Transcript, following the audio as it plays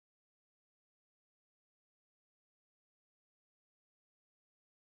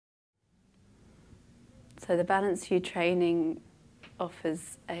So the Balanced View training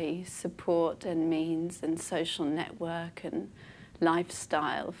offers a support and means and social network and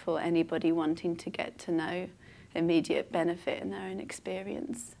lifestyle for anybody wanting to get to know immediate benefit in their own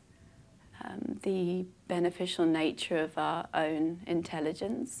experience. The beneficial nature of our own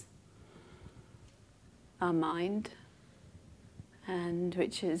intelligence, our mind, and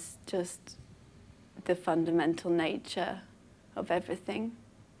which is just the fundamental nature of everything,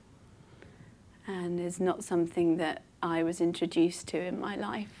 and is not something that I was introduced to in my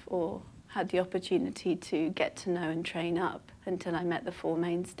life or had the opportunity to get to know and train up until I met the Four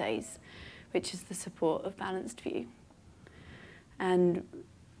Mainstays, which is the support of Balanced View. And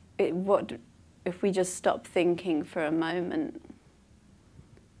if we just stop thinking for a moment,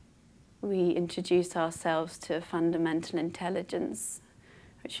 we introduce ourselves to a fundamental intelligence,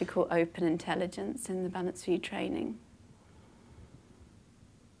 which we call open intelligence in the Balanced View training.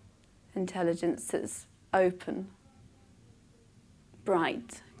 Intelligence that's open,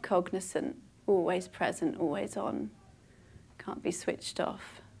 bright, cognizant, always present, always on, can't be switched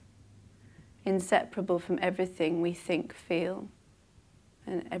off, inseparable from everything we think, feel,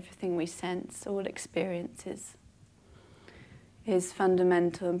 and everything we sense, all experiences, is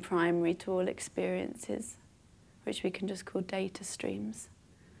fundamental and primary to all experiences, which we can just call data streams,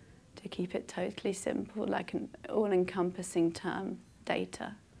 to keep it totally simple, like an all-encompassing term,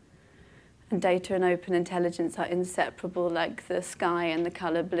 data. And data and open intelligence are inseparable, like the sky and the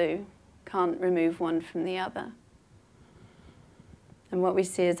colour blue. Can't remove one from the other. And what we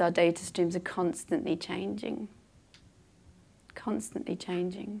see is our data streams are constantly changing. Constantly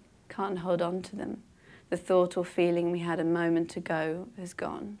changing. Can't hold on to them. The thought or feeling we had a moment ago is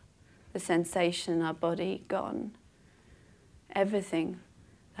gone. The sensation in our body, gone. Everything,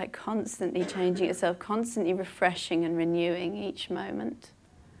 like constantly changing itself, constantly refreshing and renewing each moment.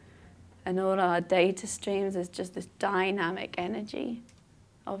 And all our data streams is just this dynamic energy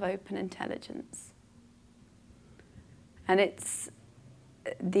of open intelligence. And it's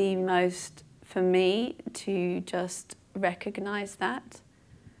the most, for me, to just recognize that,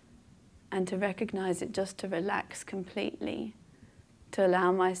 and to recognize it, just to relax completely, to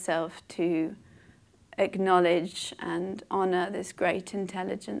allow myself to acknowledge and honor this great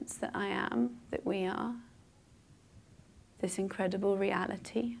intelligence that I am, that we are, this incredible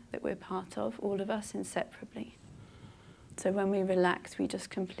reality that we're part of, all of us inseparably. So when we relax, we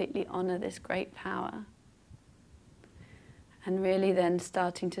just completely honor this great power. And really then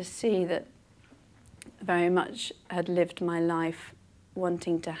starting to see that very much had lived my life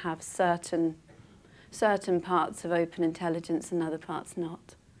wanting to have certain parts of open intelligence and other parts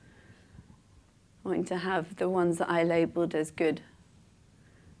not. Wanting to have the ones that I labelled as good,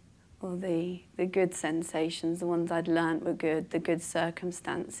 or the good sensations, the ones I'd learnt were good, the good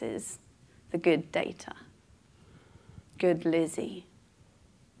circumstances, the good data, good Lizzie.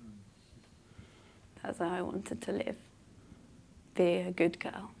 That's how I wanted to live. Be a good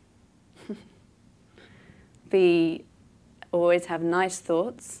girl. Always have nice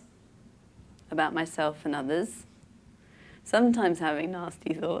thoughts about myself and others. Sometimes having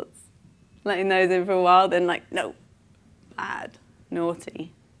nasty thoughts. Letting those in for a while, then like, no, bad,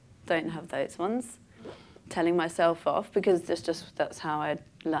 naughty. Don't have those ones. Telling myself off, because that's how I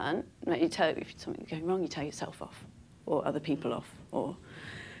learned. Like if something's going wrong, you tell yourself off, or other people off, or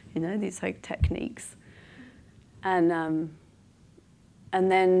these like techniques. And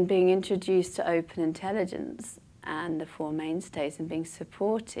then being introduced to open intelligence and the Four Mainstays, and being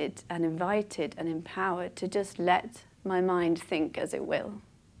supported and invited and empowered to just let my mind think as it will.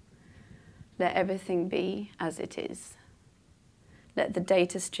 Let everything be as it is. Let the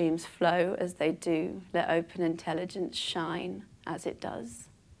data streams flow as they do. Let open intelligence shine as it does.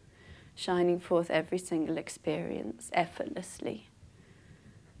 Shining forth every single experience effortlessly.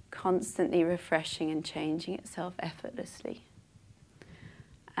 Constantly refreshing and changing itself effortlessly.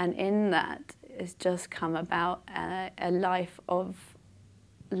 And in that has just come about a life of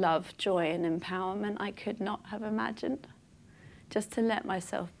love, joy and empowerment I could not have imagined. Just to let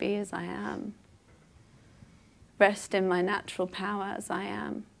myself be as I am. Rest in my natural power as I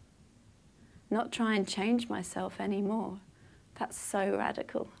am. Not try and change myself anymore. That's so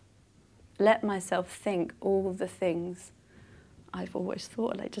radical. Let myself think all the things I've always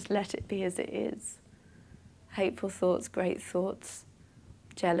thought, like just let it be as it is. Hateful thoughts, great thoughts,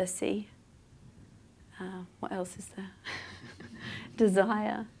 jealousy. What else is there?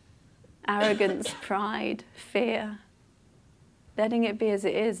 Desire, arrogance, pride, fear. Letting it be as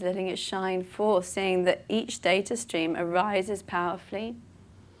it is, letting it shine forth, seeing that each data stream arises powerfully,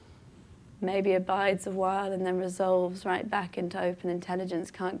 maybe abides a while and then resolves right back into open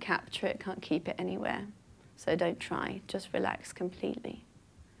intelligence, can't capture it, can't keep it anywhere. So don't try, just relax completely.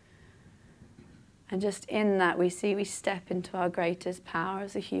 And just in that we step into our greatest power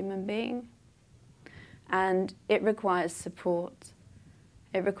as a human being. And it requires support.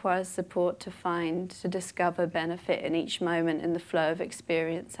 It requires support to discover benefit in each moment in the flow of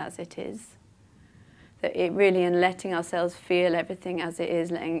experience as it is. That it really, in letting ourselves feel everything as it is,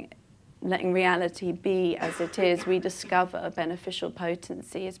 letting reality be as it is, we discover beneficial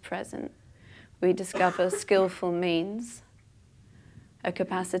potency is present. We discover skillful means, a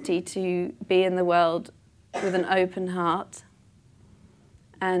capacity to be in the world with an open heart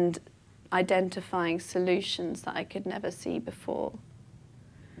and identifying solutions that I could never see before.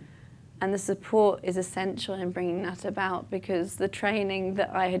 And the support is essential in bringing that about, because the training that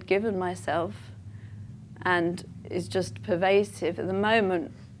I had given myself and is just pervasive at the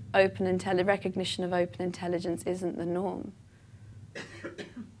moment, recognition of open intelligence isn't the norm.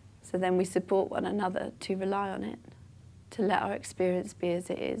 So then we support one another to rely on it, to let our experience be as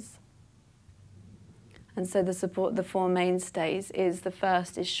it is. And so the four mainstays is, the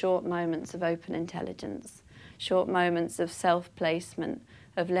first is short moments of open intelligence, short moments of self-placement,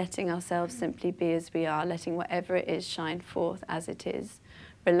 of letting ourselves simply be as we are, letting whatever it is shine forth as it is,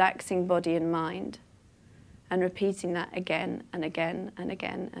 relaxing body and mind, and repeating that again and again and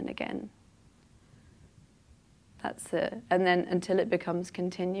again and again. That's it. And then until it becomes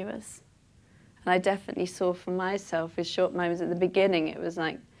continuous. And I definitely saw for myself with short moments at the beginning, it was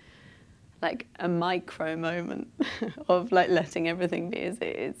like a micro moment of like letting everything be as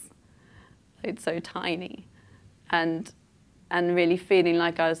it is. It's so tiny. And really feeling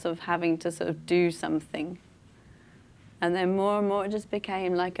like I was sort of having to sort of do something. And then more and more it just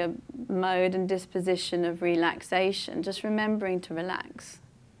became like a mode and disposition of relaxation, just remembering to relax.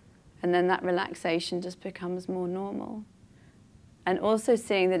 And then that relaxation just becomes more normal. And also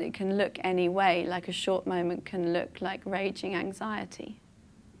seeing that it can look any way, like a short moment can look like raging anxiety.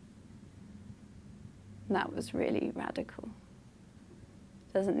 That was really radical.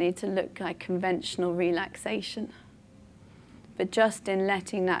 Doesn't need to look like conventional relaxation. But just in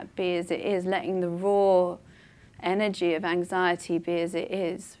letting that be as it is, letting the raw energy of anxiety be as it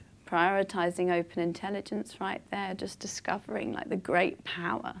is, prioritizing open intelligence right there, just discovering like the great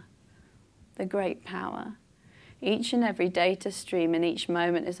power. The great power. Each and every data stream in each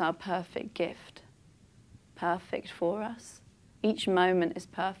moment is our perfect gift. Perfect for us. Each moment is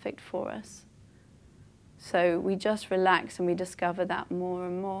perfect for us. So we just relax and we discover that more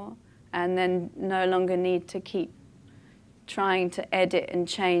and more, and then no longer need to keep trying to edit and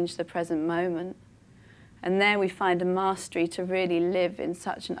change the present moment. And there we find a mastery to really live in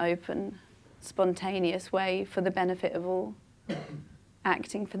such an open, spontaneous way for the benefit of all.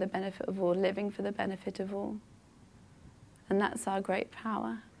 Acting for the benefit of all, living for the benefit of all. And that's our great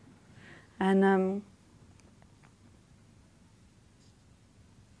power. And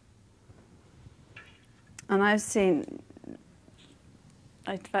I've seen,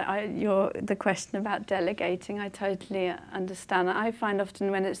 the question about delegating, I totally understand. I find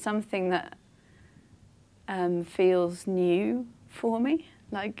often when it's something that feels new for me,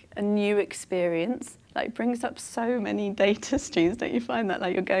 like a new experience, like brings up so many data streams. Don't you find that?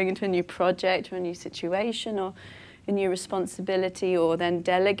 Like you're going into a new project or a new situation or a new responsibility, or then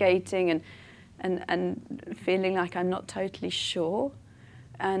delegating and feeling like I'm not totally sure.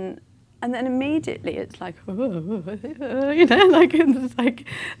 And then immediately it's like, you know, like it's like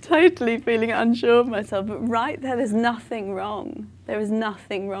totally feeling unsure of myself. But right there's nothing wrong. There is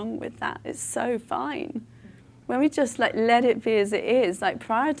nothing wrong with that. It's so fine. When we just like let it be as it is, like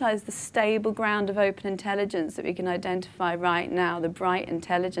prioritize the stable ground of open intelligence that we can identify right now, the bright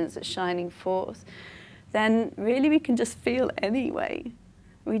intelligence that's shining forth, then really we can just feel anyway.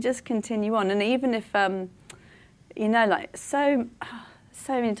 We just continue on. And even if, you know, like so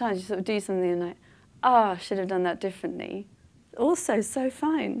many times you sort of do something and like, I should have done that differently. Also so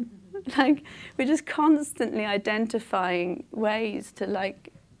fine. Like we're just constantly identifying ways to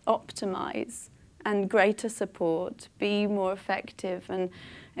like optimize and greater support, be more effective and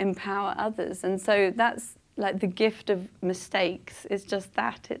empower others. And so that's like the gift of mistakes, is just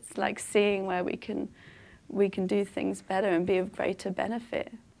that. It's like seeing where we can do things better and be of greater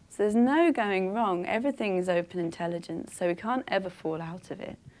benefit. So there's no going wrong. Everything is open intelligence, so we can't ever fall out of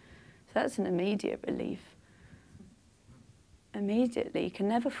it. So that's an immediate relief. Immediately, you can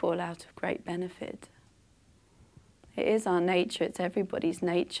never fall out of great benefit. It is our nature, it's everybody's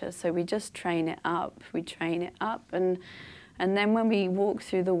nature, so we just train it up. We train it up, and then when we walk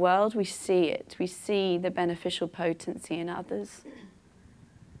through the world, we see it. We see the beneficial potency in others.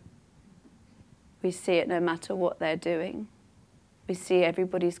 We see it no matter what they're doing. We see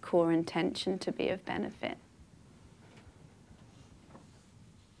everybody's core intention to be of benefit.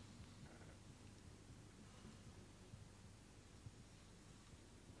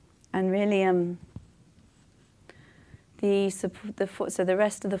 And really, so the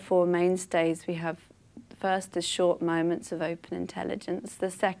rest of the four mainstays we have. First is short moments of open intelligence.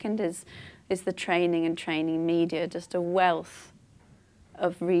 The second is the training and training media, just a wealth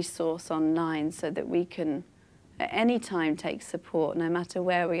of resource online so that we can at any time take support, no matter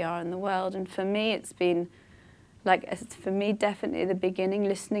where we are in the world. And for me, it's been definitely the beginning,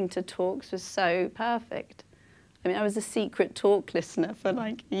 listening to talks was so perfect. I mean, I was a secret talk listener for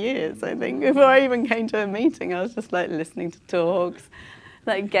like years, I think. Before I even came to a meeting, I was just like listening to talks,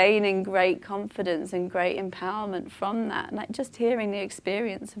 like gaining great confidence and great empowerment from that, like just hearing the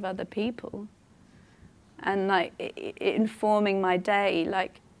experience of other people and like it informing my day,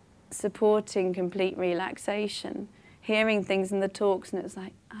 like supporting complete relaxation, hearing things in the talks, and it was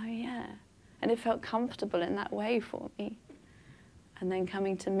like, oh yeah, and it felt comfortable in that way for me. And then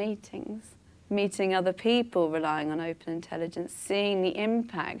coming to meetings, meeting other people relying on open intelligence, seeing the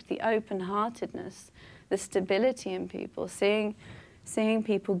impact, the open-heartedness, the stability in people, seeing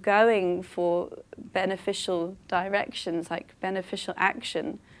people going for beneficial directions, like beneficial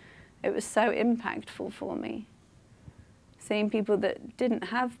action. It was so impactful for me. Seeing people that didn't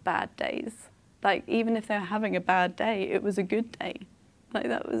have bad days, like even if they were having a bad day, it was a good day. Like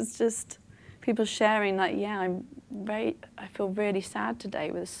that was just people sharing like, yeah, I feel really sad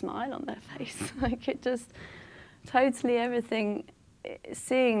today with a smile on their face. Like it just, totally everything,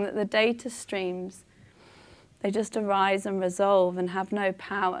 seeing that the data streams, they just arise and resolve and have no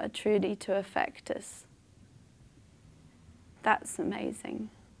power truly to affect us. That's amazing.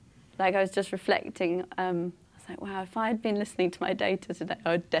 Like I was just reflecting, I was like, wow, if I had been listening to my data today,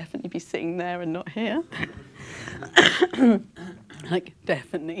 I would definitely be sitting there and not here. Like,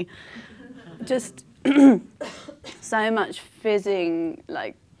 definitely. Just so much fizzing,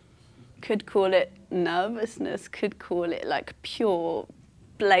 like, could call it nervousness, could call it like pure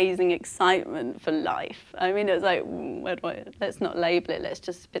blazing excitement for life. I mean, it was like, let's not label it, let's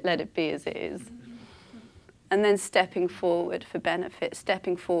just let it be as it is. And then stepping forward for benefit,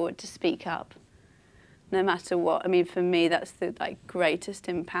 stepping forward to speak up, no matter what. I mean, for me, that's the greatest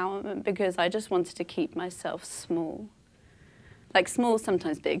empowerment, because I just wanted to keep myself small. Like small,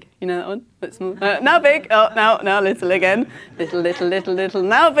 sometimes big, you know that one? But small, now big, oh, now little again. Little,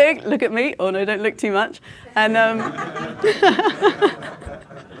 now big, look at me. Oh no, don't look too much. And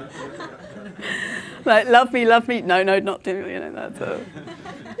like, love me, no, not doing, you know, that's all.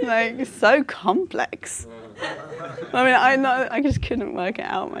 Like, so complex. I mean, I just couldn't work it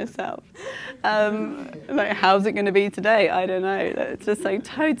out myself. Like, how's it going to be today? I don't know. It's just like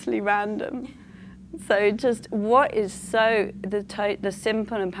totally random. So just what is the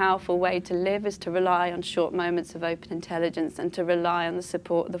simple and powerful way to live is to rely on short moments of open intelligence and to rely on the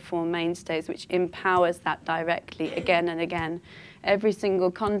support of the four mainstays, which empowers that directly again and again. Every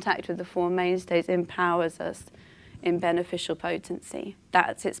single contact with the four mainstays empowers us in beneficial potency.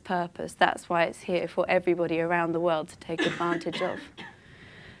 That's its purpose. That's why it's here for everybody around the world to take advantage of.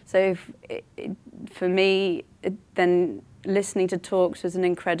 So for me, then listening to talks was an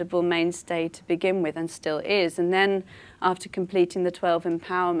incredible mainstay to begin with, and still is. And then after completing the 12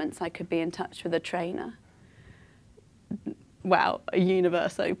 empowerments, I could be in touch with a trainer. Wow, a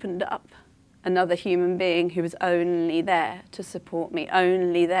universe opened up. Another human being who was only there to support me,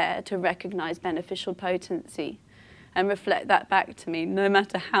 only there to recognize beneficial potency and reflect that back to me, no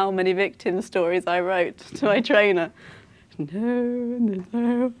matter how many victim stories I wrote to my trainer.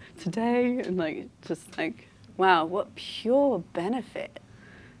 No, today, and just wow, what pure benefit.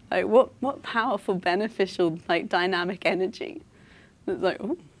 Like, what powerful, beneficial, dynamic energy. It's like,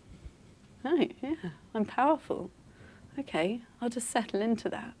 oh, right, yeah, I'm powerful. Okay, I'll just settle into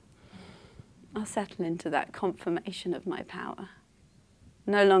that. I'll settle into that confirmation of my power.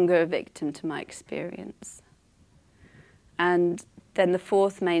 No longer a victim to my experience. And then the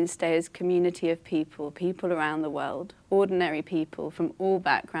fourth mainstay is community of people around the world, ordinary people from all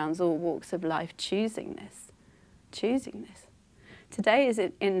backgrounds, all walks of life, choosing this. Today is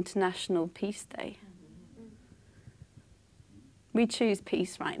International Peace Day. We choose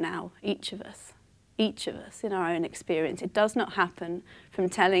peace right now, each of us in our own experience. It does not happen from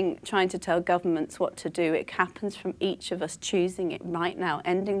trying to tell governments what to do. It happens from each of us choosing it right now,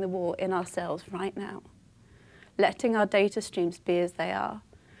 ending the war in ourselves right now, letting our data streams be as they are,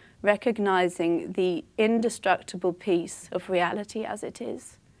 recognizing the indestructible peace of reality as it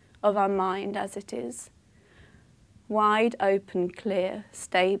is, of our mind as it is, wide open, clear,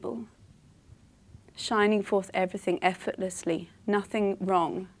 stable, shining forth everything effortlessly, nothing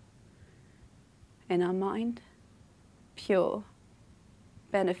wrong in our mind, pure,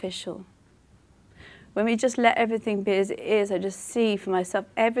 beneficial. When we just let everything be as it is, I just see for myself,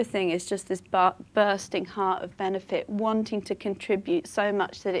 everything is just this bursting heart of benefit, wanting to contribute so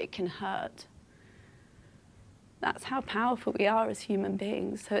much that it can hurt. That's how powerful we are as human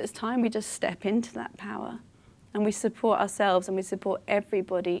beings. So it's time we just step into that power and we support ourselves and we support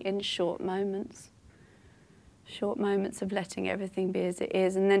everybody in short moments of letting everything be as it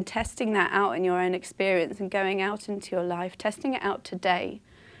is, and then testing that out in your own experience and going out into your life, testing it out today,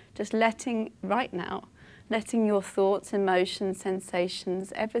 just letting, right now, letting your thoughts, emotions,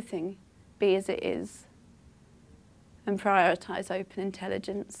 sensations, everything be as it is, and prioritize open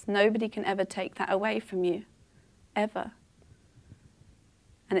intelligence. Nobody can ever take that away from you, ever.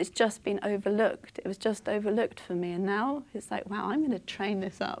 And it's just been overlooked. It was just overlooked for me, and now it's like, wow, I'm going to train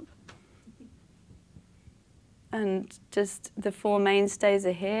this up. And just the four mainstays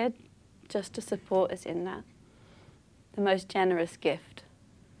are here just to support us in that. The most generous gift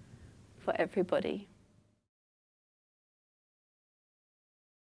for everybody.